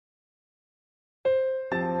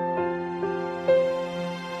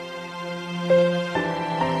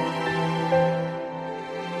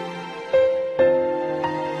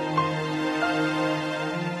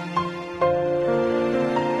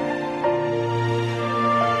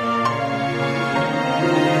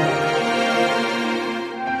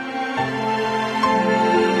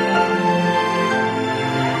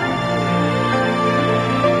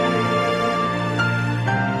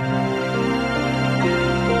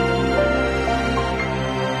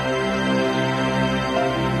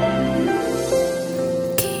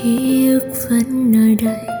vẫn nơi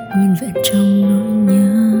đây nguyên vẹn trong nỗi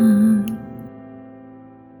nhớ.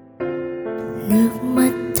 Nước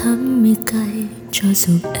mắt thấm mi cay cho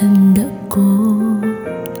dù em đã cố.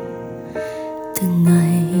 Từng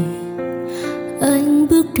ngày anh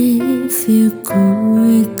bước đi phía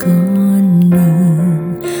cuối con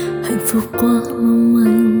đường, hạnh phúc quá mong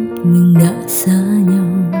manh mình đã xa nhau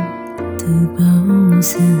từ bao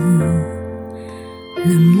giờ.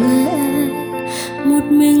 Lặng lẽ một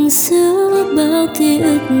mình giữa bao ký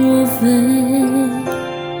ức ùa về,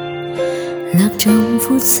 lạc trong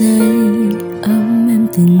phút giây ấm em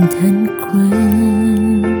từng thân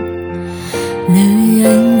quen. Lời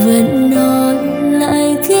anh vẫn nói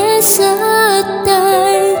lại ghé sát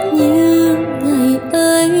tai như ngày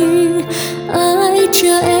ấy. Ai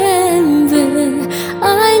chờ em về,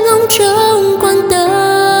 ai ngóng trông quan tâm.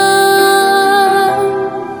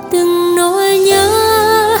 Từng nỗi nhớ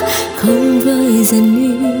không vơi dần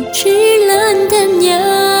đi, chỉ lớn thêm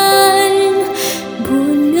nhanh.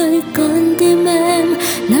 Buồn nơi con tim em,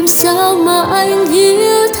 làm sao mà anh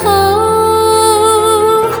hiểu thấu.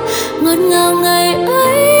 Ngọt ngào ngày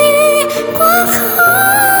ấy quá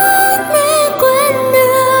khó để quên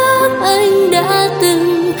được. Anh đã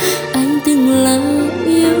từng, anh từng là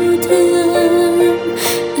yêu thương,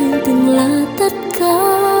 anh từng là tất cả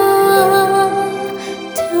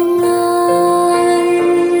thương anh.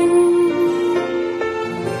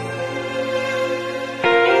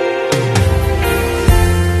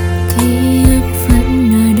 Ký ức vẫn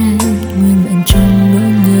nơi đây nguyên vẹn trong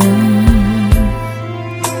nỗi nhớ.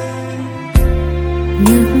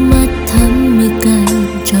 Nước mắt thấm mi cay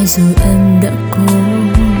cho dù em đã cố.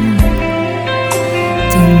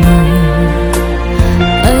 Từng ngày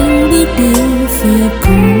anh bước đi phía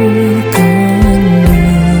cuối con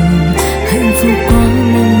đường, hạnh phúc quá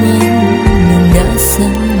mong manh mình đã xa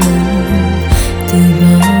nhau từ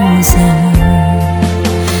bao giờ.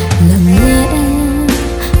 Lặng lẽ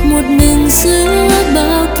một mình giữa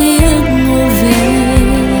bao ký ức ùa về,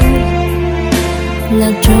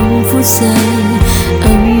 lạc trong phút giây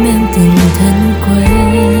ấm em từng thân quen.